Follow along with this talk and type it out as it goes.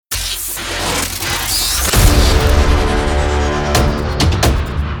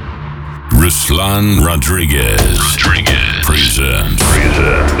Ruslan Rodriguez. Present.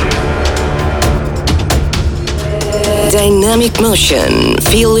 Dynamic motion,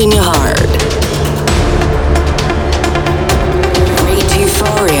 feel in your heart. Great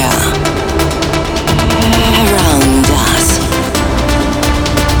euphoria around us.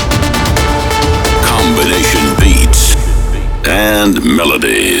 Combination beats and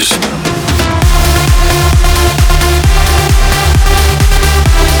melodies.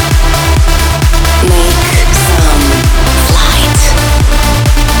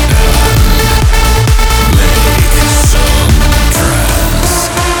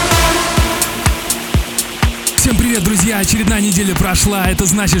 Друзья, очередная неделя прошла. Это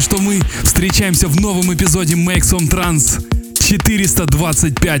значит, что мы встречаемся в новом эпизоде Make Some Trance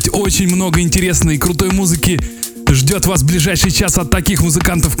 425. Очень много интересной и крутой музыки ждет вас в ближайший час от таких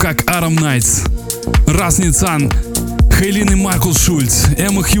музыкантов, как Aram Knights, Ras Ницан, Хейлин и Маркус Шульц,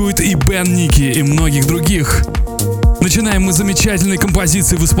 Эмма Хьюитт и Бен Ники и многих других. Начинаем мы с замечательной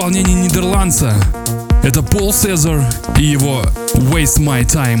композиции в исполнении нидерландца. Это Пол Сезар и его Waste My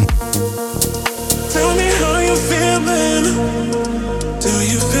Time. Tell me how you feeling. Do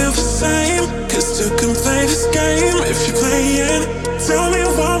you feel the same? Cause two can play this game if you're playing. Tell me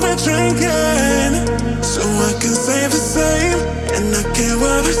what we're drinking, so I can say the same. And I care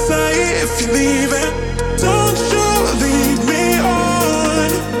what I say if you're leaving. Don't you lead me on,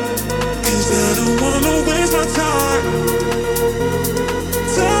 cause I don't wanna waste my time.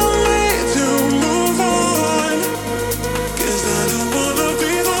 Tell me to move on, cause I don't wanna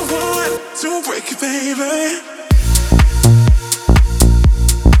be the one to break it, baby.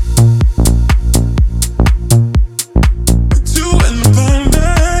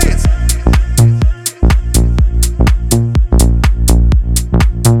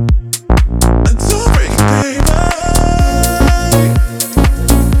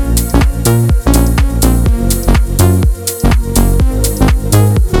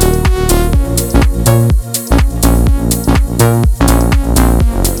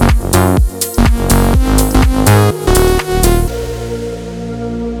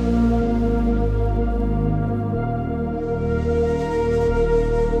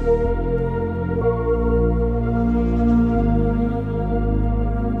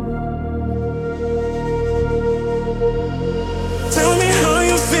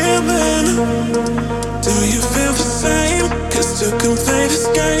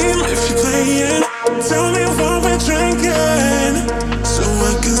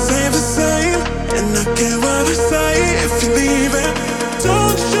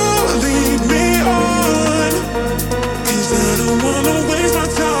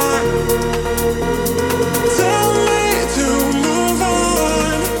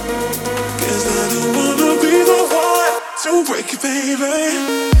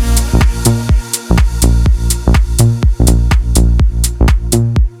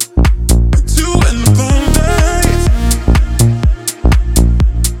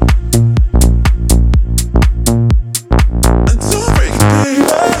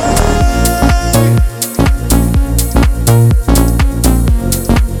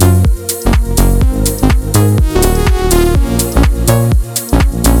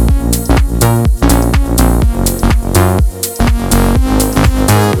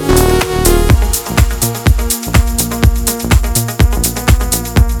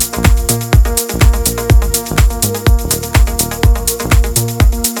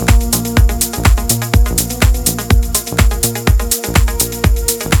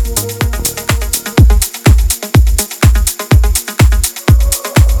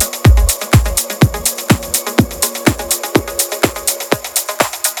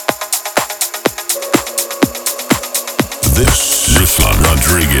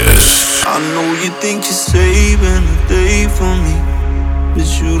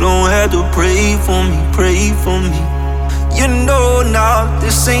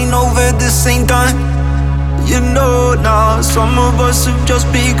 Some of us have just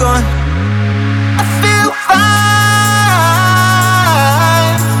begun. I feel fine.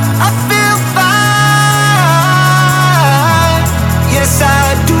 I feel fine. Yes, I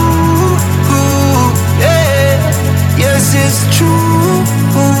do. Yeah. Yes, it's true.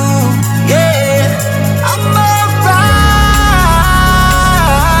 Yeah. I'm alright.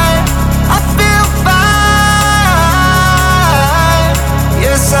 I feel fine.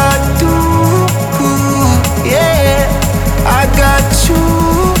 Yes, I do. Yeah. I got you,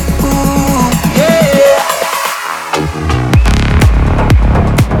 yeah.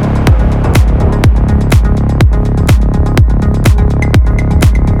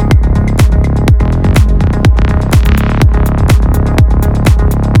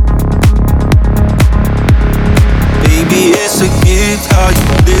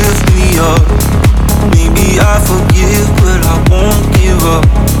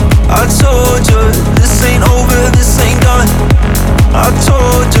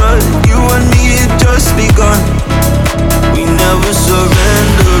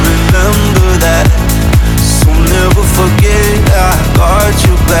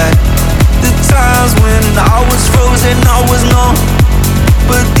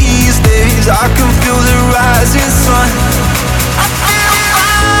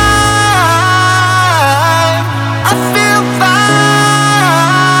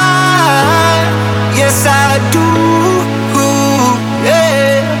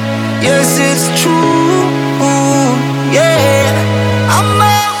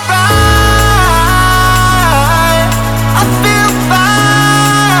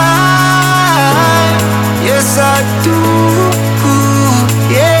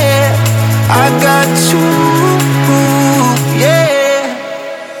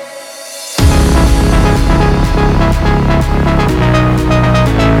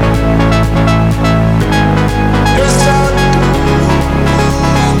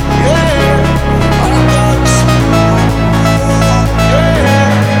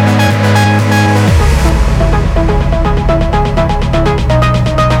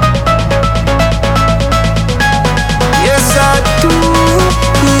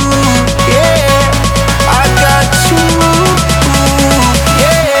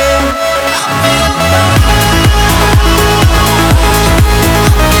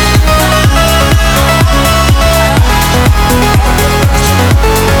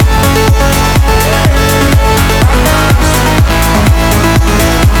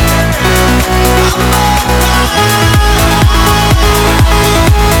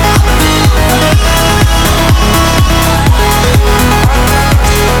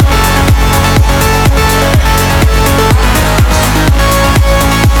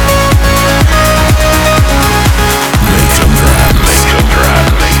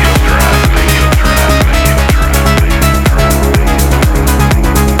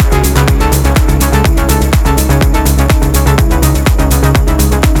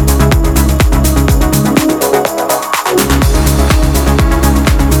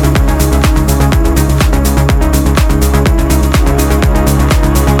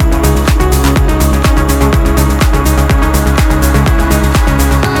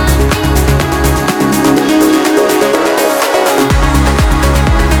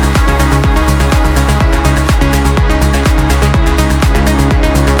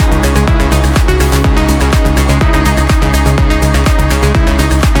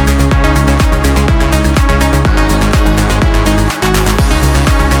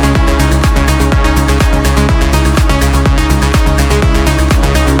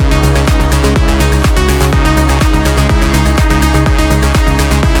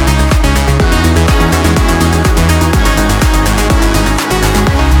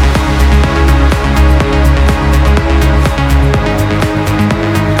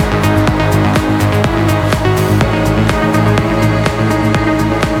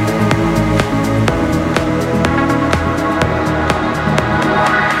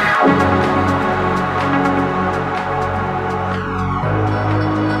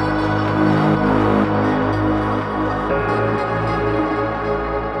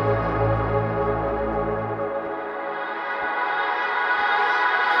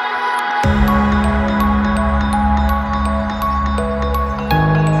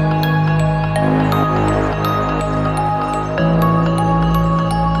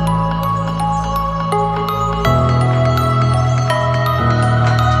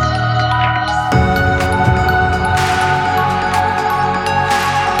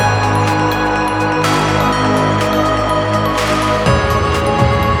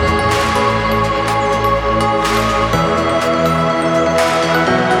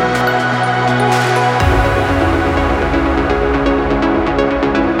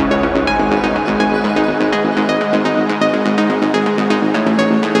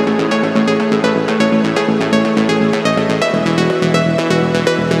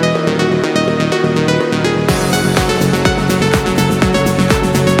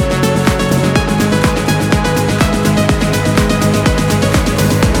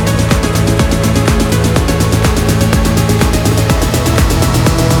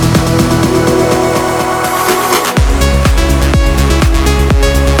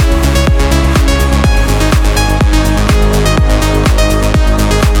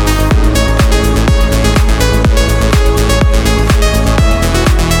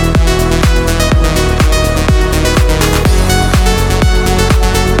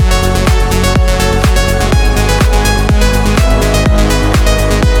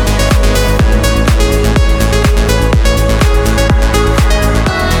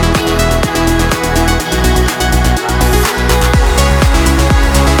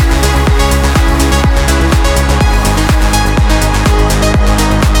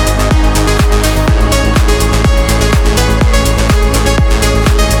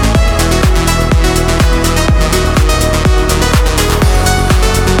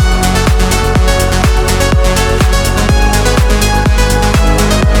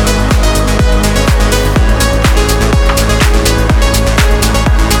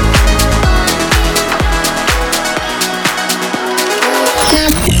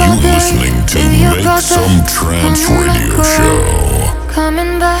 Some Trance Radio Show.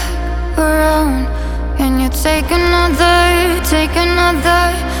 Coming back around. Can you take another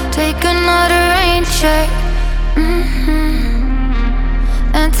rain check?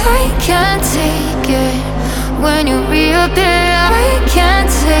 And I can't take it when you reappear. I can't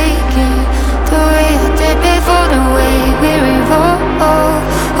take it the way I did before, the way we revolve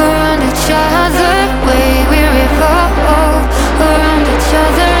around each other, way we revolve around each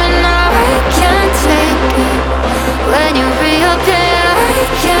other, and I can't take it when you reappear. I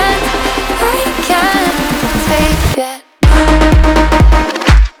can't take it.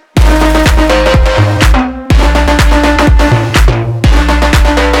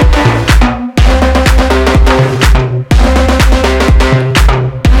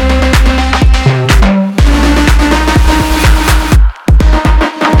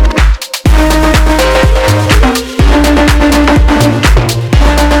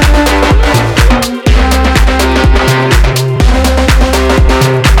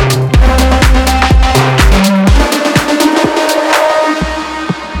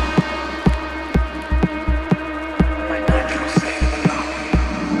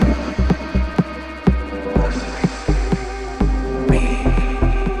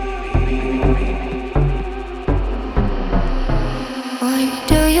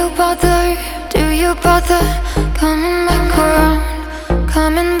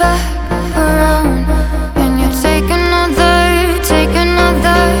 Coming back around. Can you take another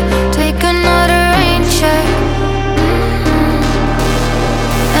rain check?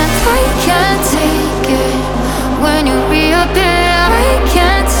 And I can't take it when you reappear. I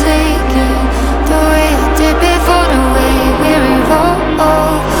can't take it the way I did before, the way we revolve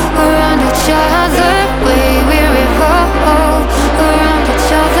around each other, way we revolve around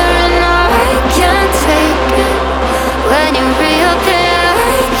each other, and I can't take it when you reappear.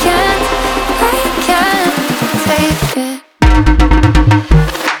 I can't take it.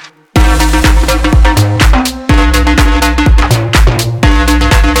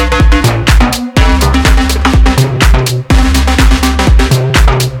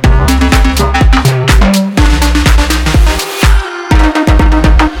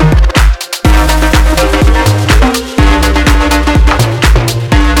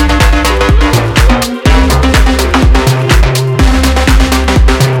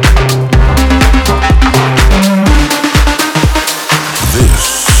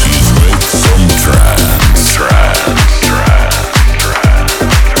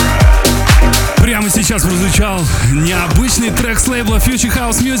 Сейчас прозвучал необычный трек с лейбла Future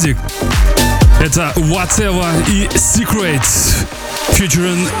House Music. Это Whatever и Secrets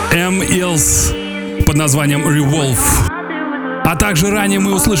featuring M. Ills под названием Revolve. А также ранее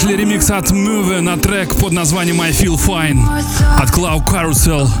мы услышали ремикс от Move на трек под названием I Feel Fine от Cloud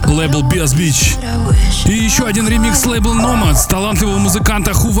Carousel, лейбл Beers Beach. И еще один ремикс лейбл Nomad с талантливого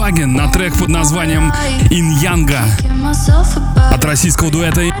музыканта Хуваген на трек под названием Иньянга от российского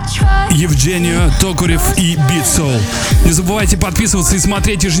дуэта Евгения Токарев и Beat Soul. Не забывайте подписываться и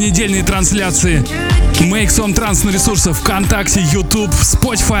смотреть еженедельные трансляции Make Some Trance на ресурсах ВКонтакте, YouTube,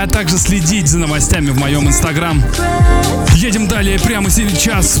 Spotify, а также следить за новостями в моем Instagram. Едем далее прямо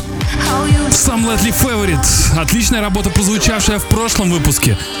сейчас. Some Lately Favorite. Отличная работа, прозвучавшая в прошлом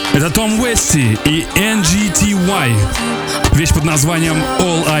выпуске. Это Том Вести и NGTY. Вещь под названием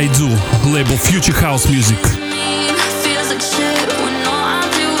All I Do. Лейбл Future House Music.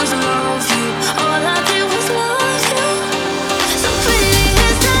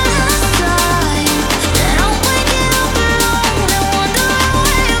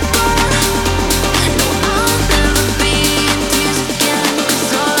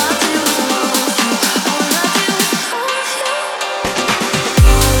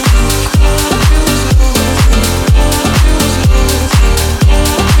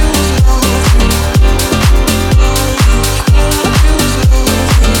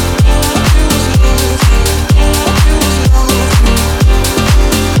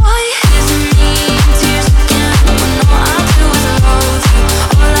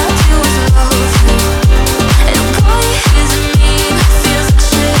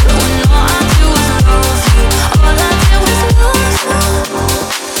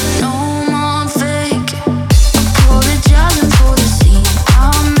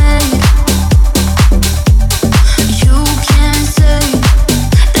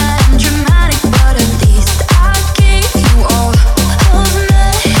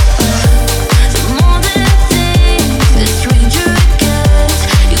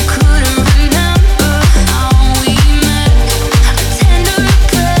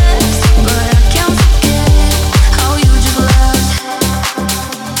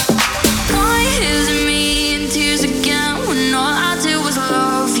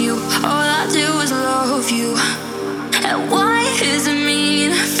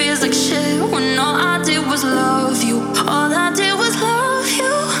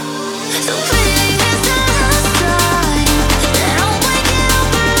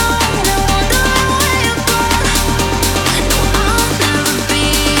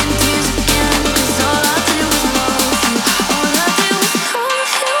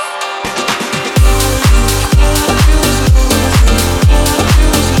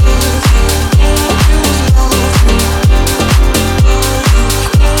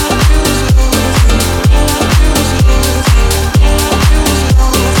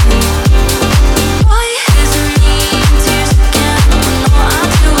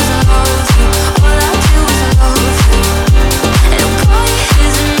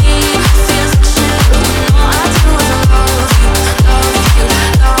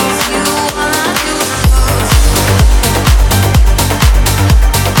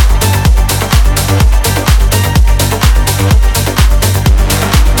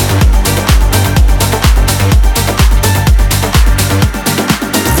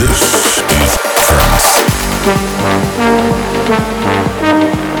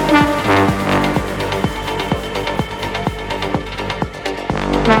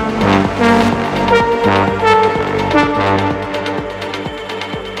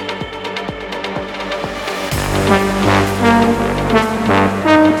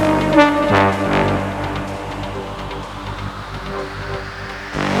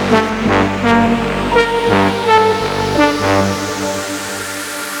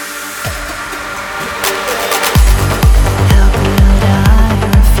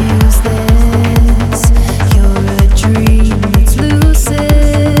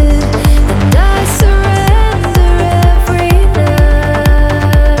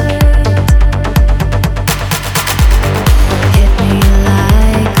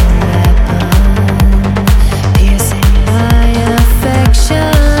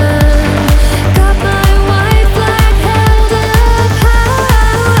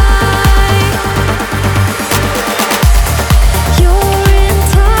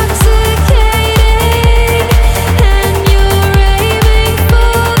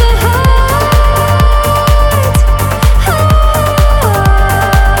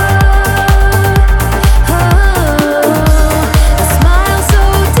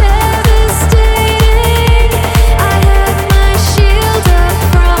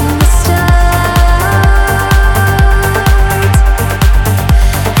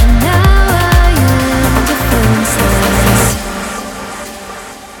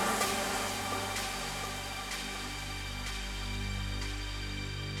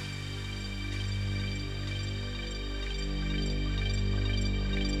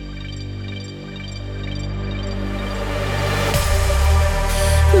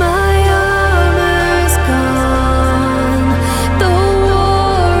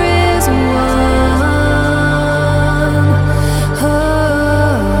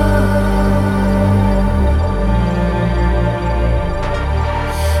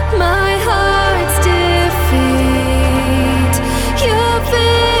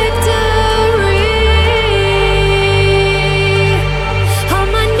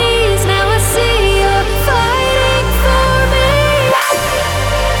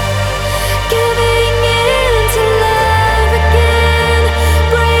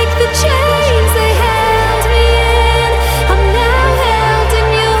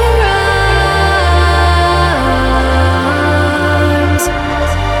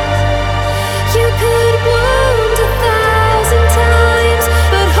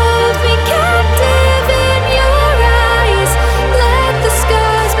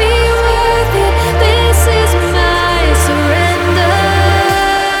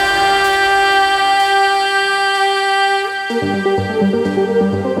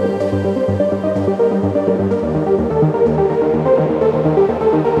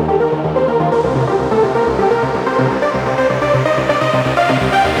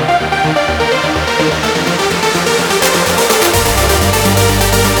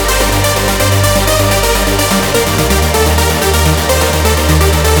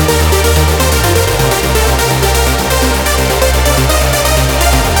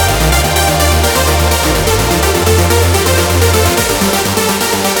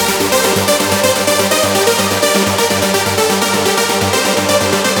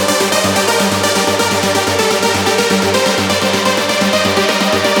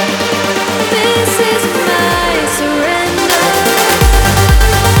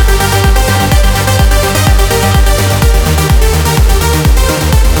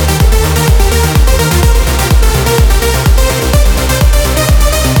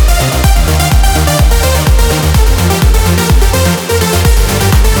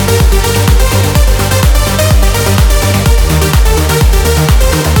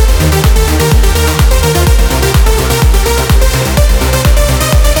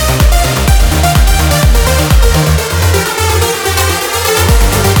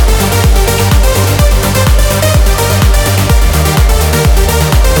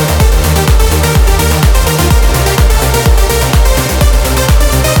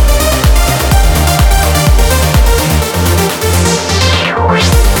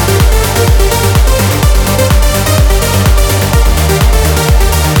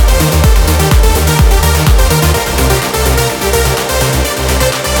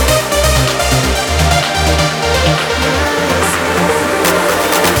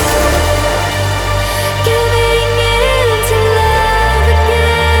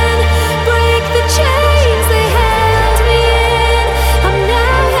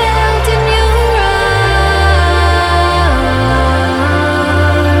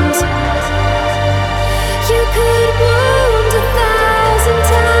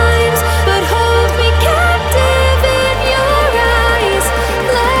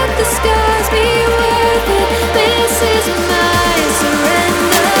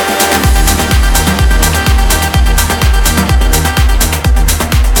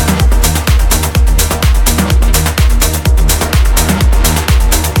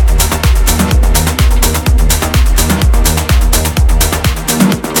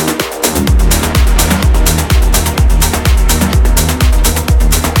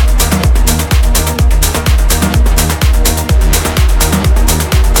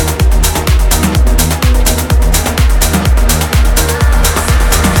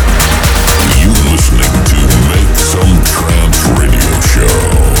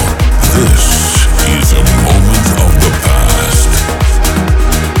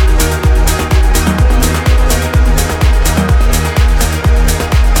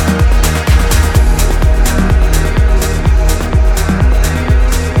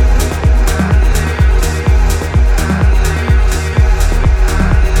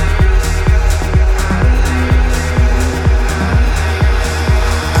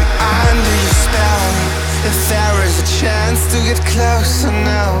 there's a chance to get closer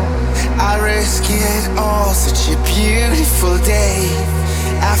now. I risk it all, such a beautiful day.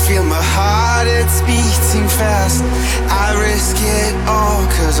 I feel my heart, it's beating fast. I risk it all,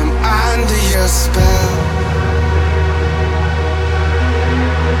 cause I'm under your spell.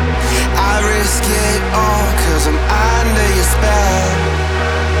 I risk it all, cause I'm under your spell.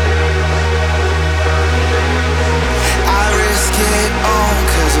 I risk it all,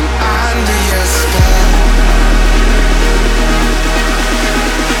 cause I'm under your spell.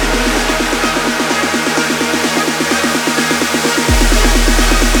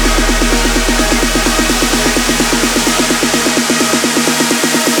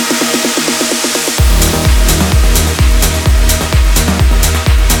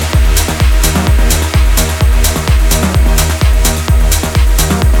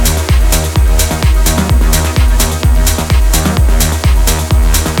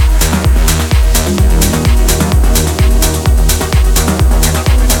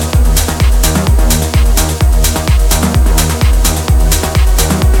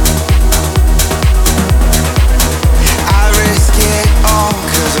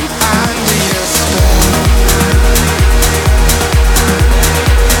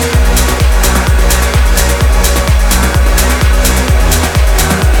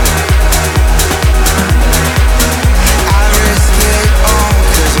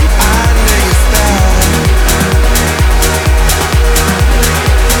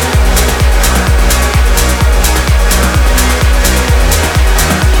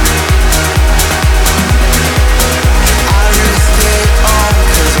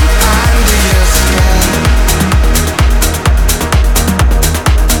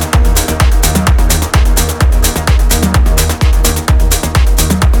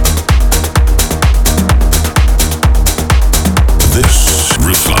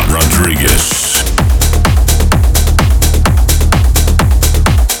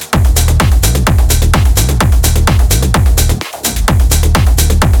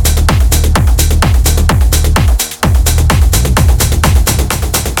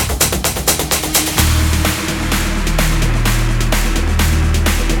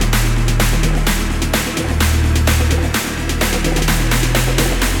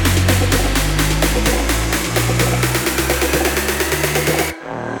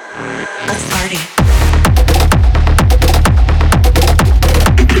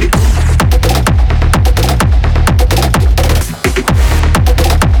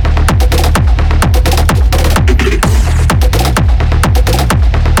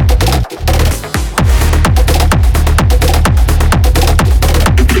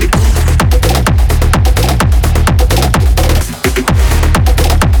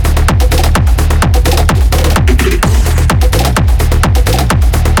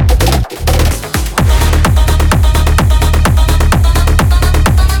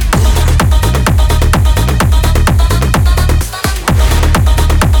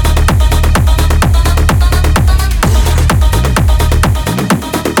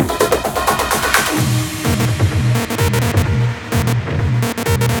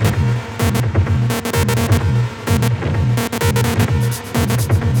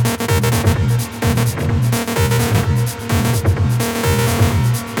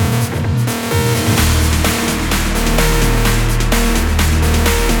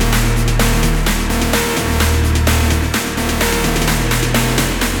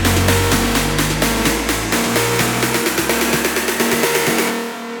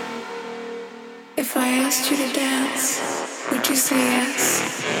 If I asked you to dance, would you say yes?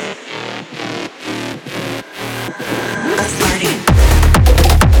 Let's party.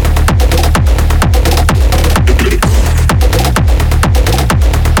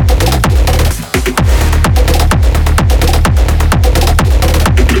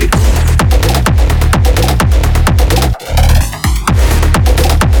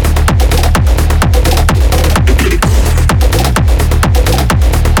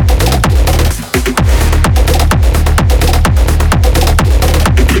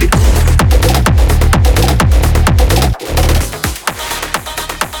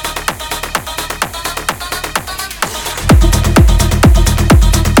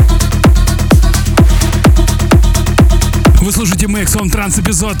 Вы слушаете Make Some Trance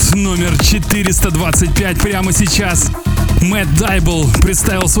эпизод номер 425 прямо сейчас. Мэтт Дайбл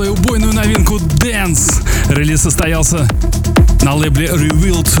представил свою убойную новинку Dance. Релиз состоялся на лейбле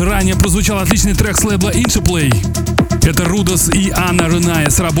Revealed. Ранее прозвучал отличный трек с лейбла Interplay. Это Рудос и Анна Реная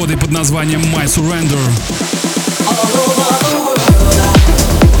с работой под названием My Surrender.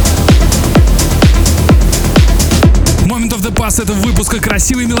 Moment of of the Past этого выпуска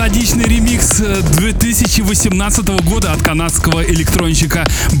красивый мелодичный ремикс 2018 года от канадского электронщика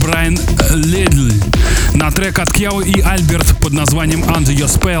Брайан Ледл на трек от Кьяо и Альберт под названием Under Your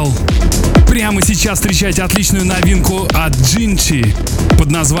Spell. Прямо сейчас встречайте отличную новинку от Джинчи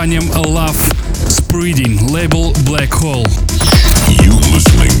под названием Love Spreading, лейбл Black Hole. You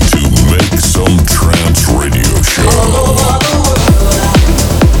listening to Make Some Trance Radio Show.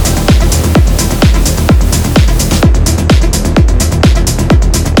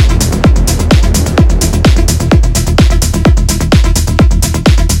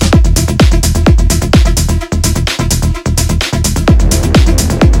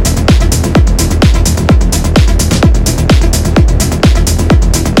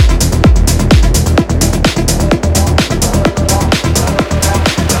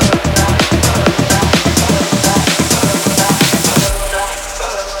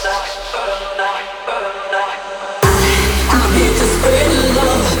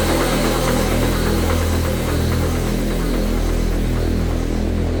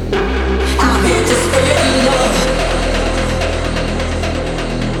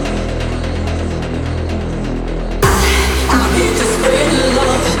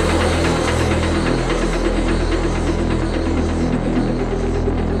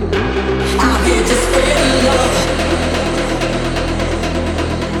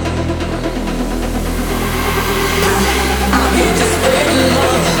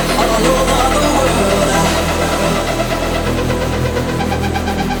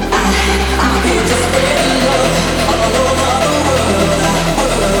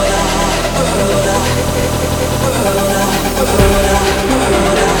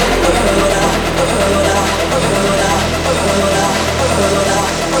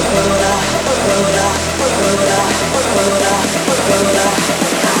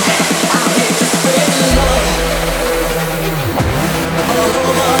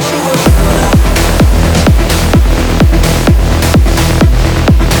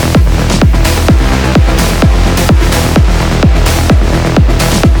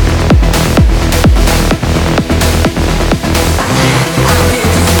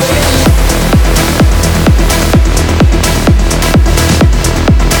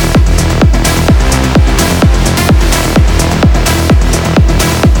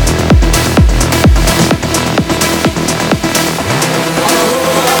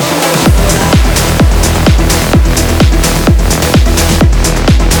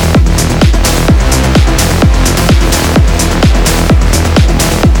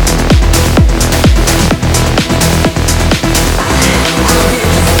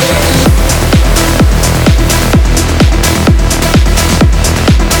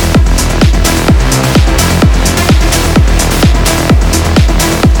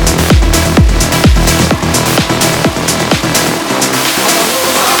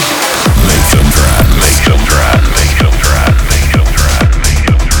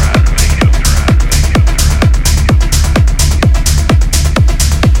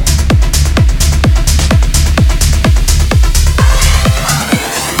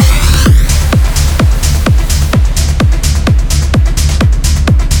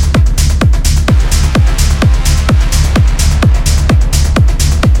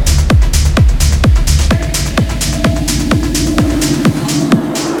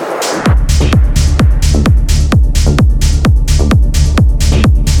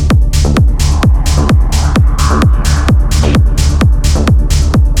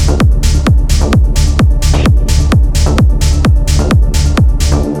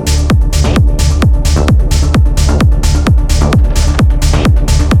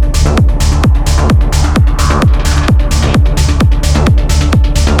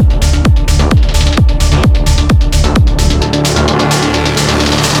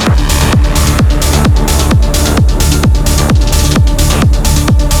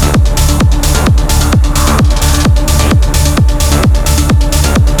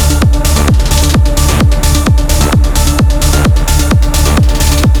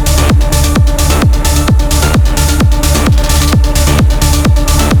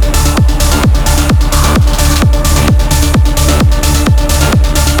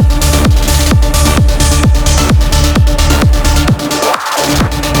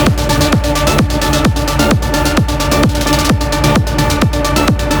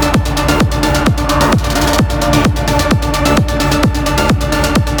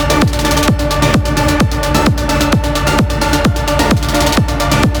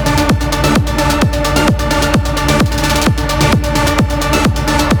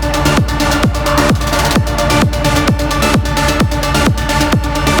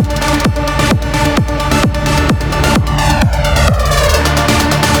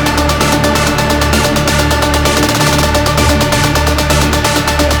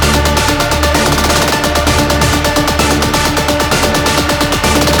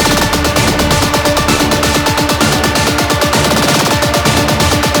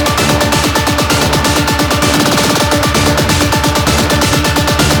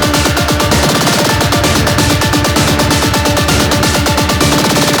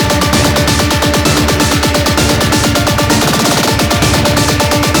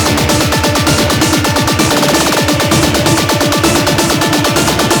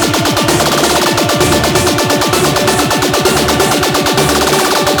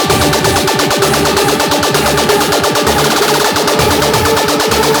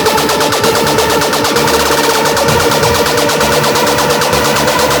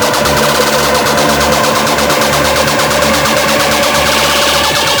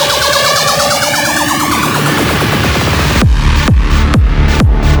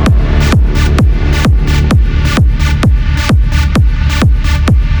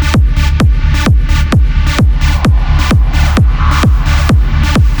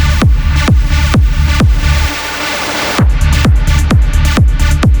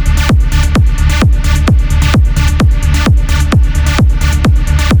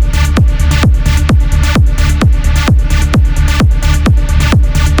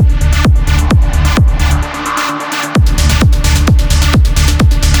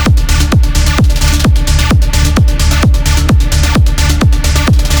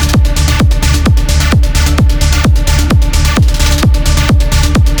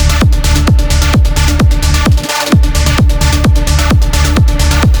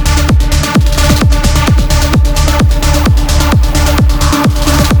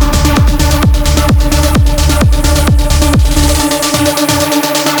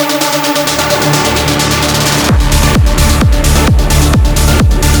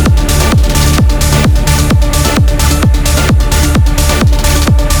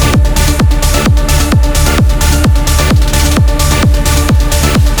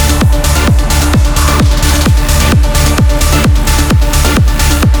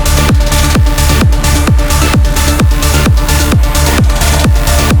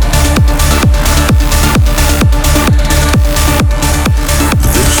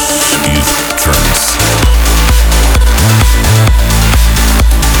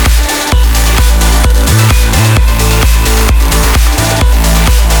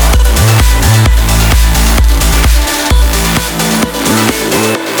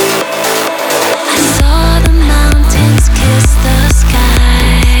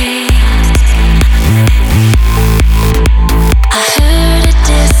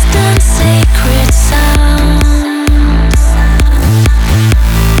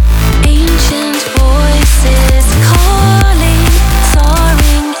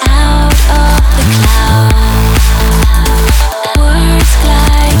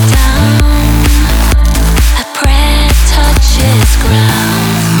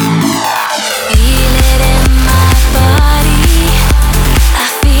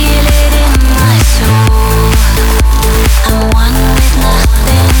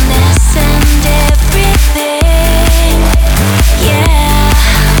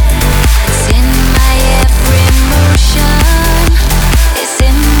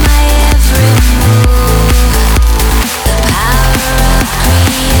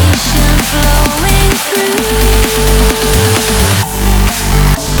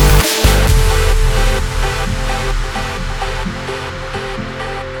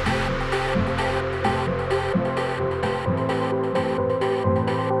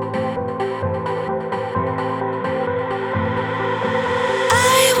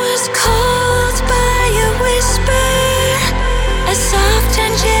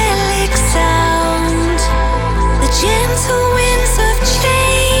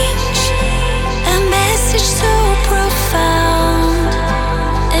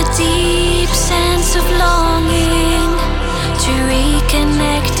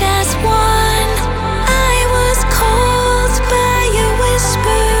 connect as one. I was called by a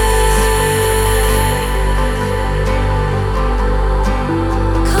whisper,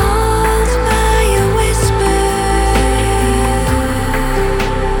 called by a whisper,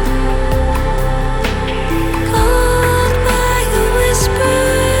 called by a whisper,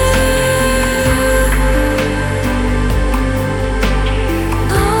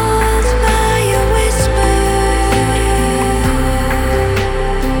 called by a whisper,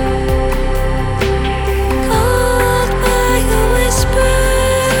 called by a whisper.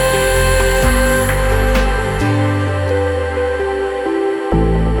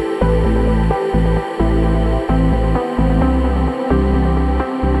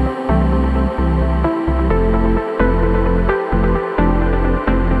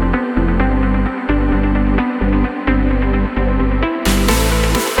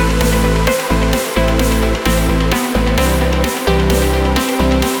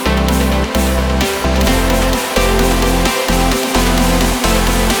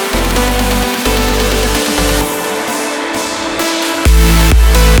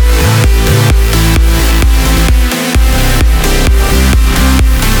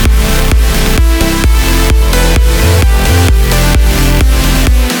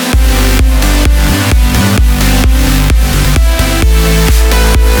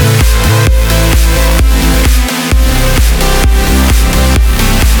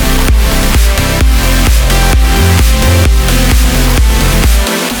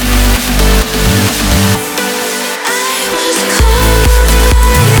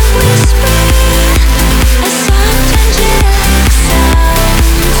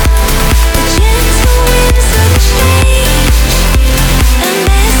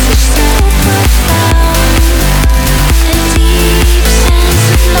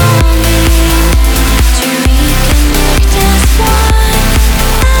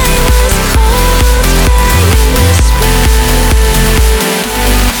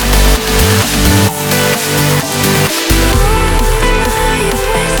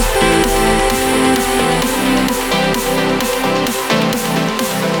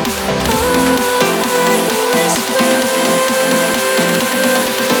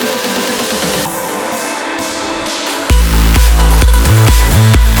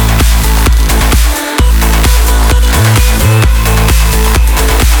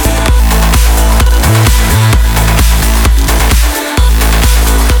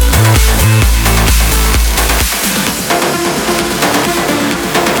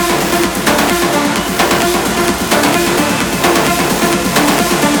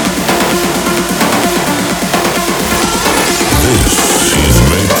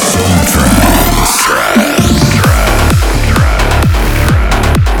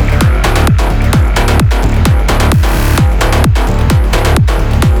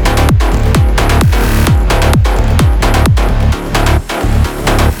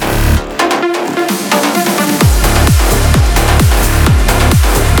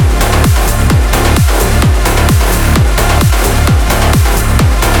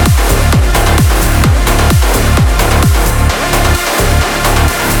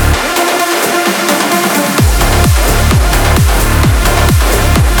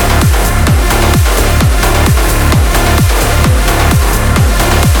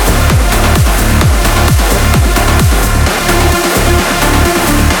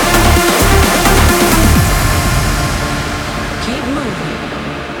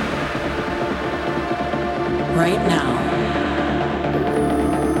 Right now.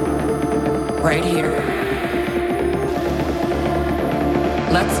 Right here.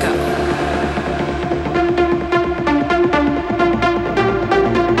 Let's go.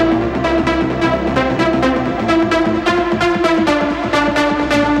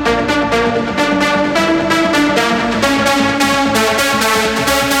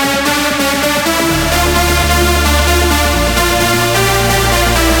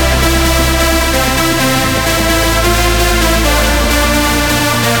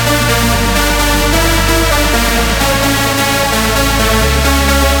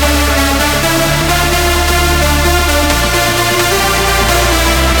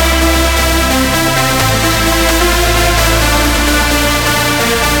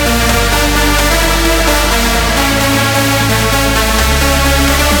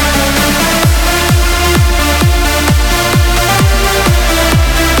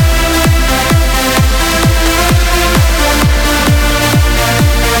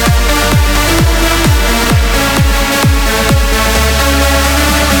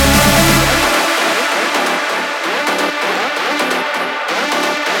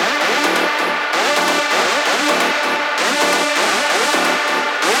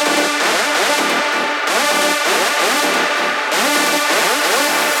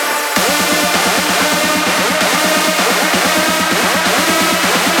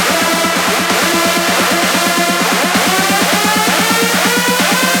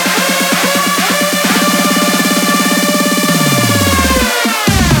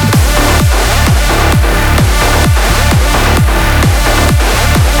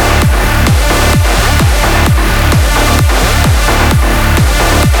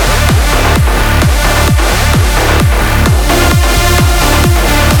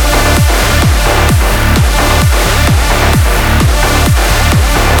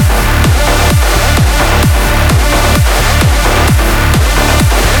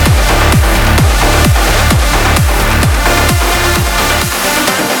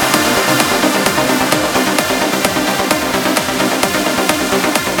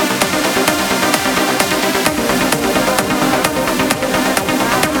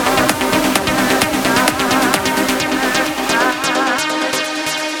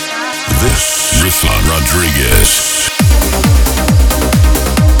 Rodriguez.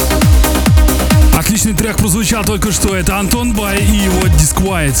 Отличный трек прозвучал только что. Это Антон Бай и его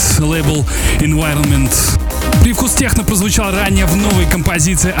Disquiet, лейбл Environment. Привкус техно прозвучал ранее в новой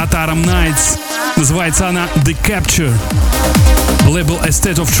композиции от Aram Nights. Называется она The Capture. Лейбл A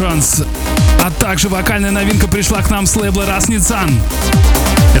State of Trance. А также вокальная новинка пришла к нам с лейбла Rasnitsan.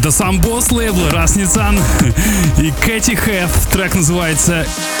 Это сам босс лейбла Rasnitsan и Кэти Хэф. Трек называется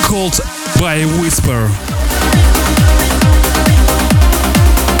Called by Whisper.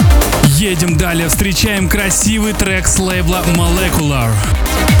 Едем далее, встречаем красивый трек с лейбла Molecular.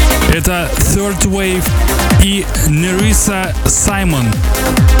 Это Third Wave и Nerissa Simon.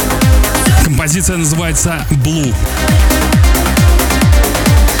 Композиция называется Blue.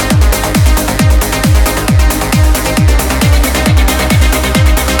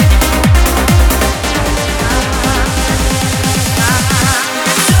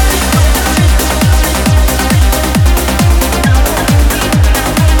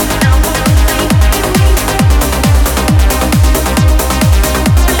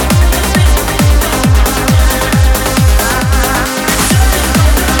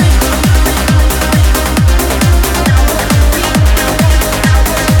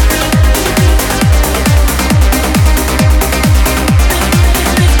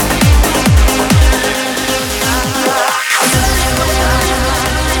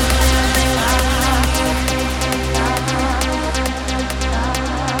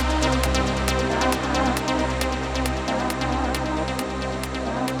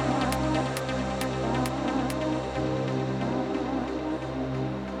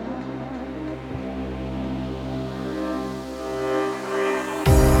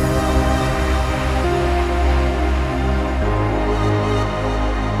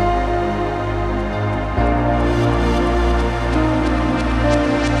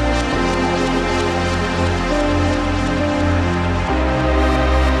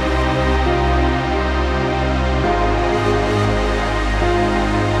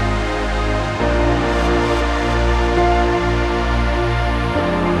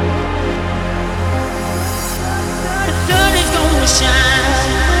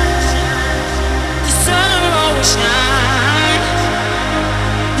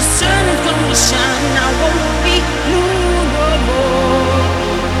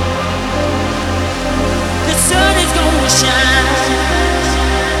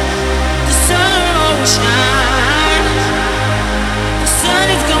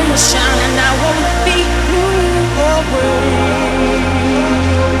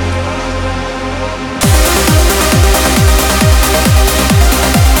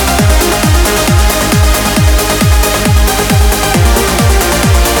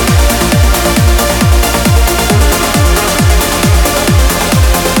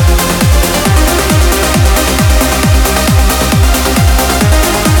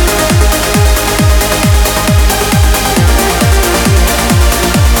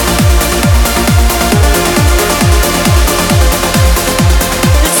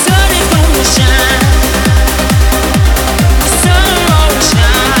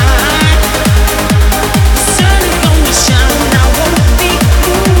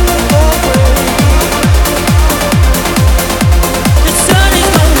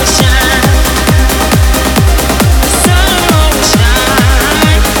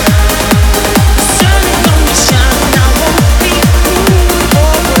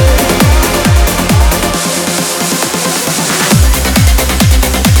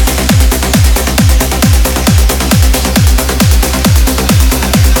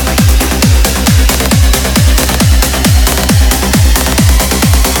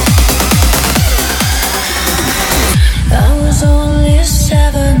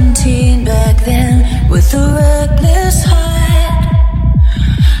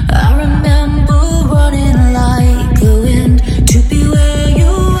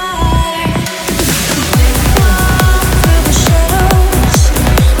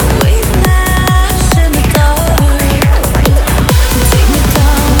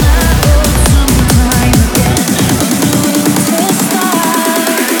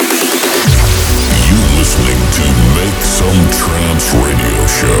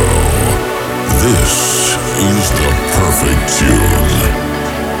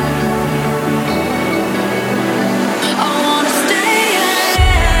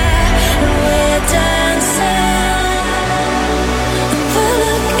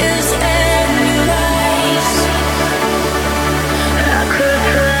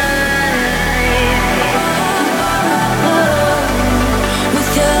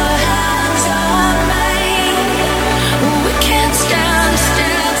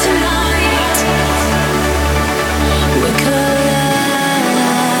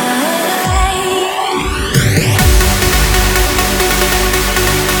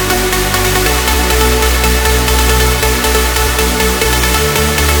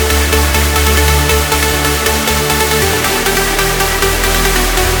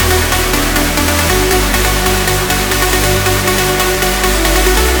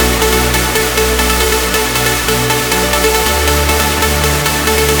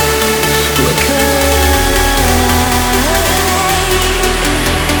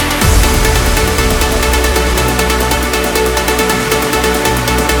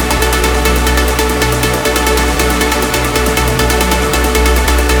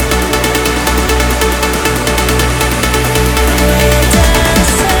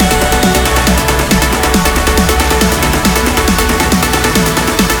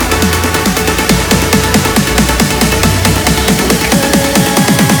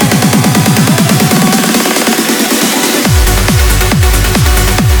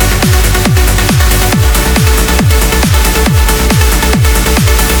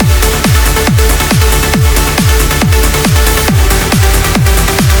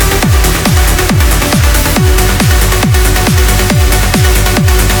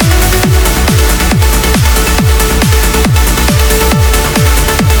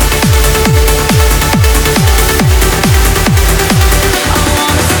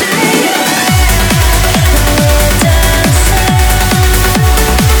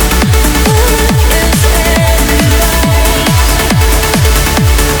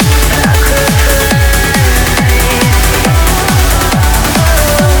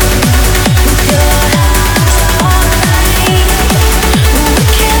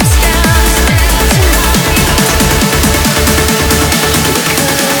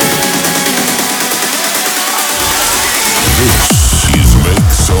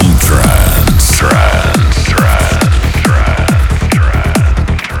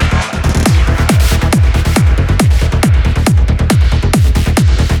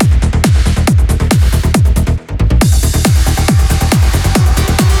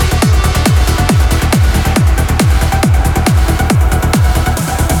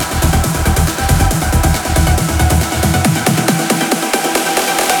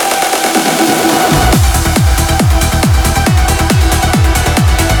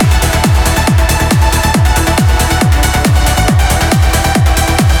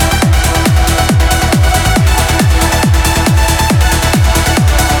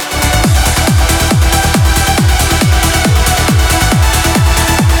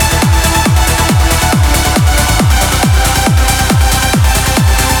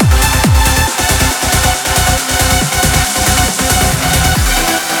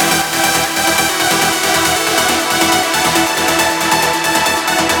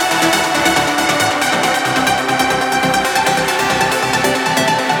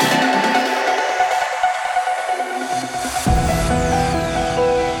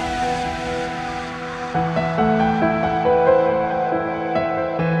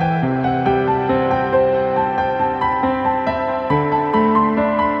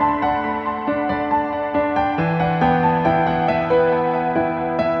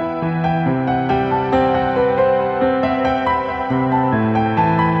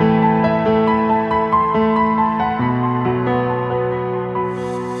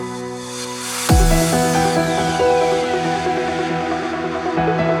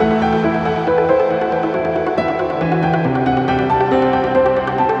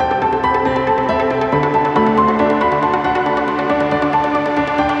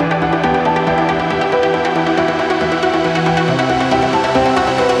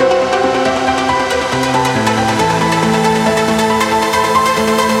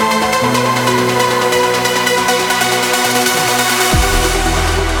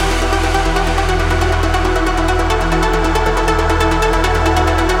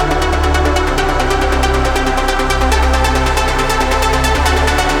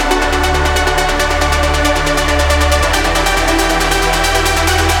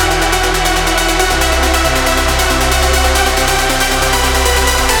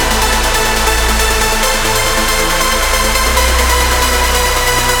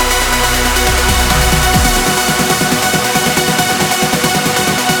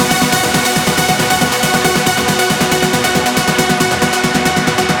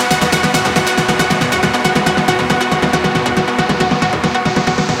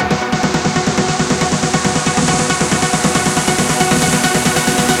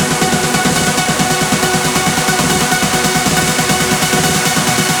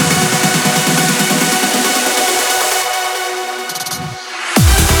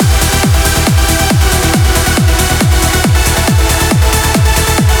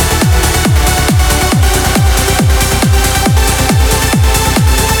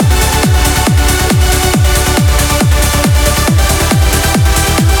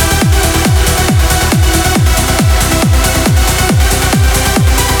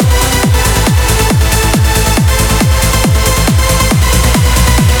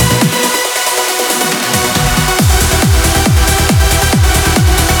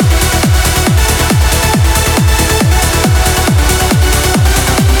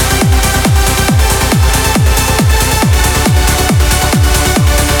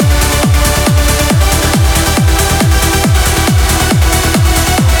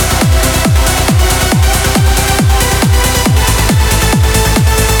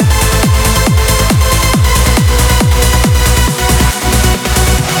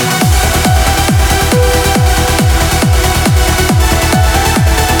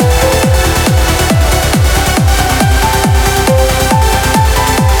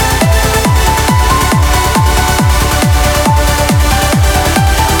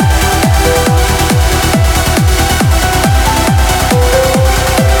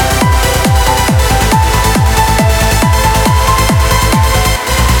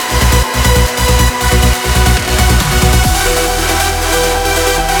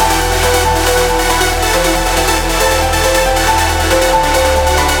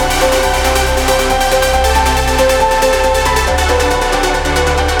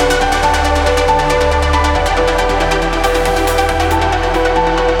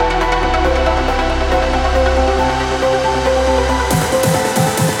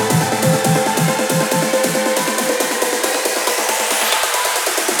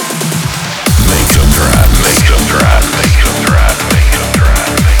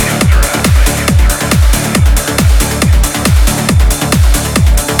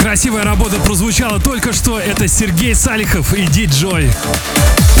 красивая работа прозвучала только что. Это Сергей Салихов и Диджой.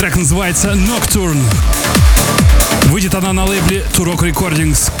 Трек называется Nocturne. Выйдет она на лейбле Turok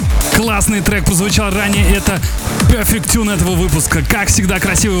Recordings. Классный трек прозвучал ранее. Это Perfect Tune этого выпуска. Как всегда,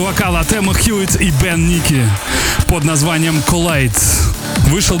 красивый вокал от Эмма Хьюитт и Бен Ники под названием Collide.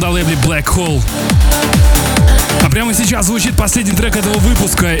 Вышел на лейбле Black Hole. А прямо сейчас звучит последний трек этого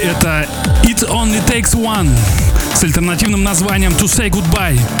выпуска. Это It Only Takes One с альтернативным названием To Say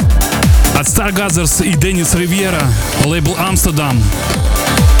Goodbye от Stargazers и Деннис Ривьера, лейбл Amsterdam.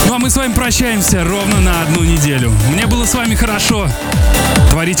 Ну а мы с вами прощаемся ровно на 1 неделю. Мне было с вами хорошо.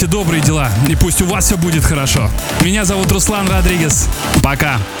 Творите добрые дела, и пусть у вас все будет хорошо. Меня зовут Руслан Родригес.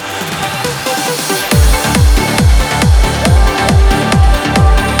 Пока.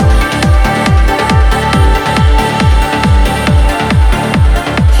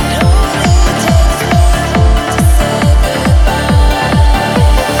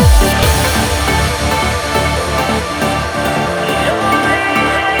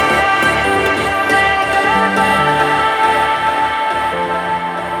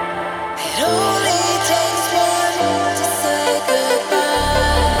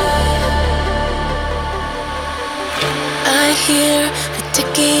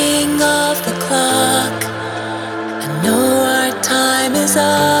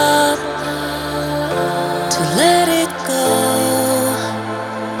 Up to let it go.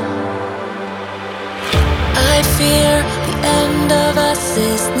 I fear the end of us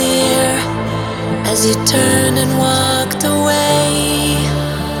is near as you turned and walked away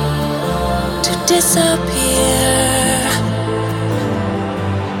to disappear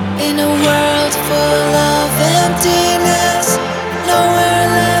in a world full of emptiness, nowhere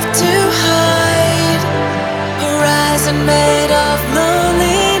left to hide. Horizon made of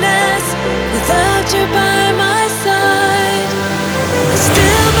loneliness without you by my side. I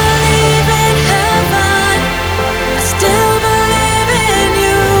still believe in heaven, I still believe in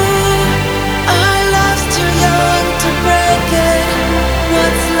you. Our love's too young to break it.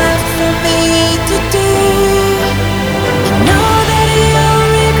 What's left for me to do? I know that you'll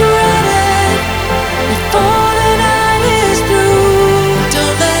regret it before the night is through.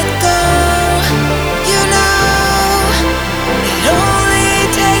 Don't let go, you know it only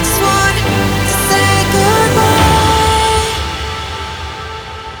takes one to say goodbye.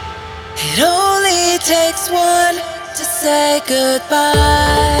 It only takes one to say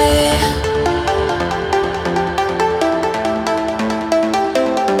goodbye.